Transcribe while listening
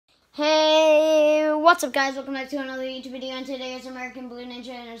What's up, guys? Welcome back to another YouTube video, and today is American Blue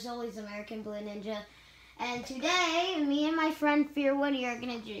Ninja, and it's always American Blue Ninja. And today, me and my friend Fear Woody are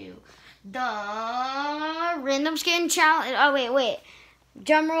gonna do the random skin challenge. Oh, wait.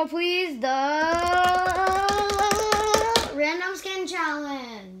 Drum roll, please. The random skin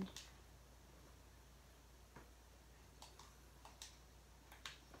challenge.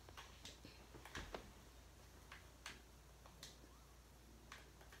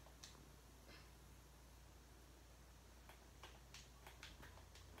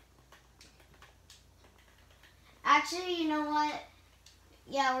 Actually, you know what?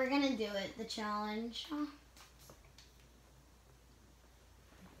 Yeah, we're gonna do it, the challenge.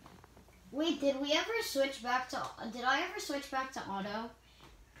 Wait, did we ever switch back to, did I ever switch back to auto?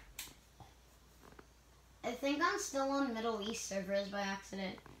 I think I'm still on Middle East servers by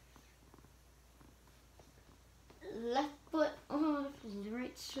accident. Left foot off,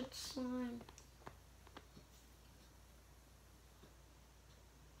 right foot slide.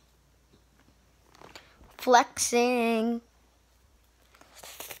 Flexing.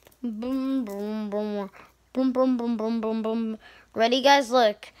 Boom, boom, boom. Boom, boom, boom, boom, boom, boom. Ready, guys?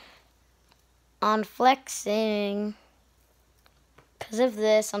 Look. On flexing. Because of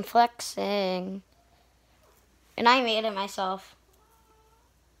this, I'm flexing. And I made it myself.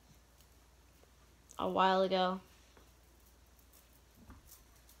 A while ago.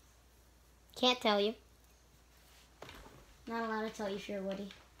 Can't tell you. Not allowed to tell you if you're Woody.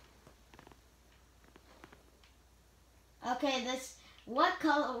 Okay, what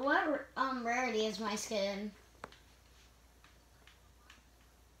color, what rarity is my skin?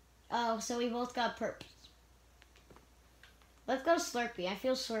 Oh, so we both got perps. Let's go Slurpee. I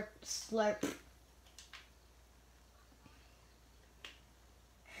feel slurp.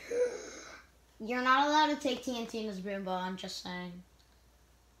 You're not allowed to take TNT in his boom ball, I'm just saying.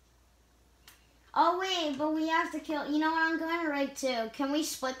 Oh wait, but we have to kill, you know what, I'm going to raid too. Can we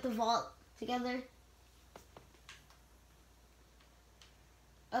split the vault together?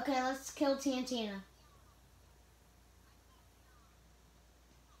 Okay, let's kill TNT now.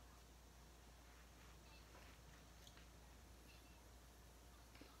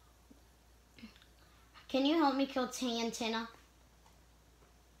 Can you help me kill Tantina?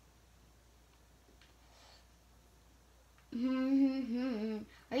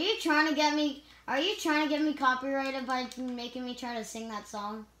 Are you trying to get me copyrighted by making me try to sing that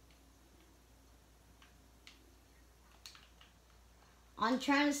song? I'm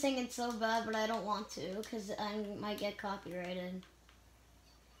trying to sing it so bad, but I don't want to because I might get copyrighted.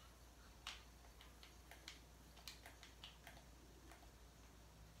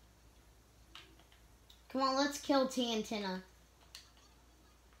 Come on, let's kill Tantina.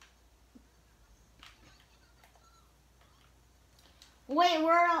 Wait,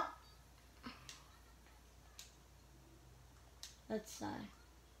 we're all... Let's die.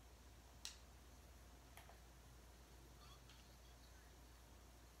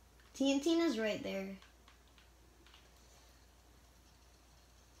 Tantina's right there.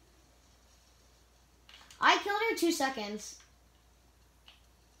 I killed her 2 seconds.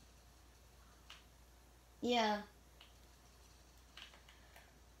 Yeah.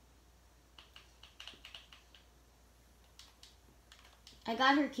 I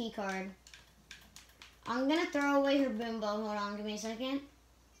got her key card. I'm gonna throw away her boom bow. Hold on, give me a second.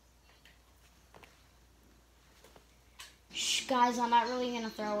 Shh, guys, I'm not really gonna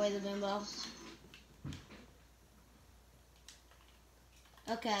throw away the boom bow.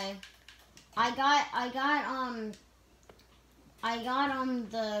 Okay. I got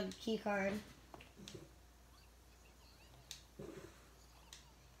the key card.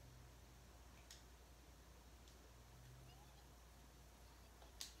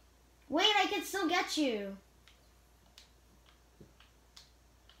 Wait, I can still get you.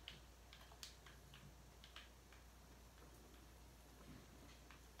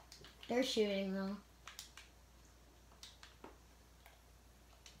 They're shooting though.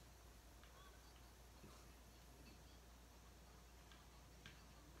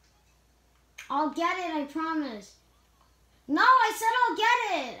 I'll get it, I promise. No, I said I'll get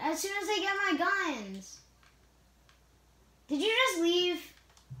it as soon as I get my guns. Did you just leave?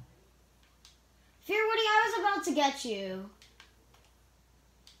 Fear Woody, I was about to get you.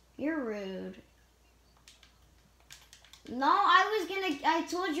 You're rude. No, I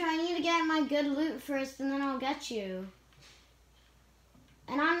told you I need to get my good loot first and then I'll get you.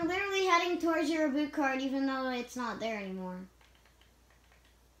 And I'm literally heading towards your boot card even though it's not there anymore.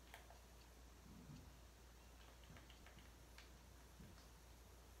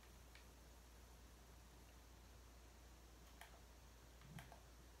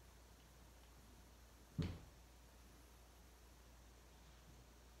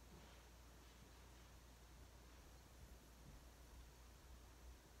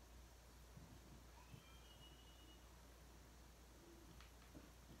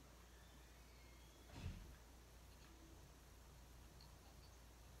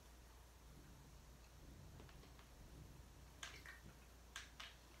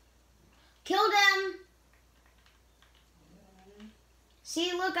 Killed him!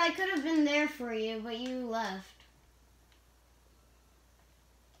 See, look, I could have been there for you, but you left.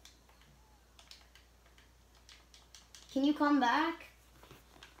 Can you come back?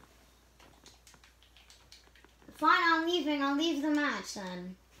 Fine, I'm leaving. I'll leave the match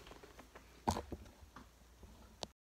then.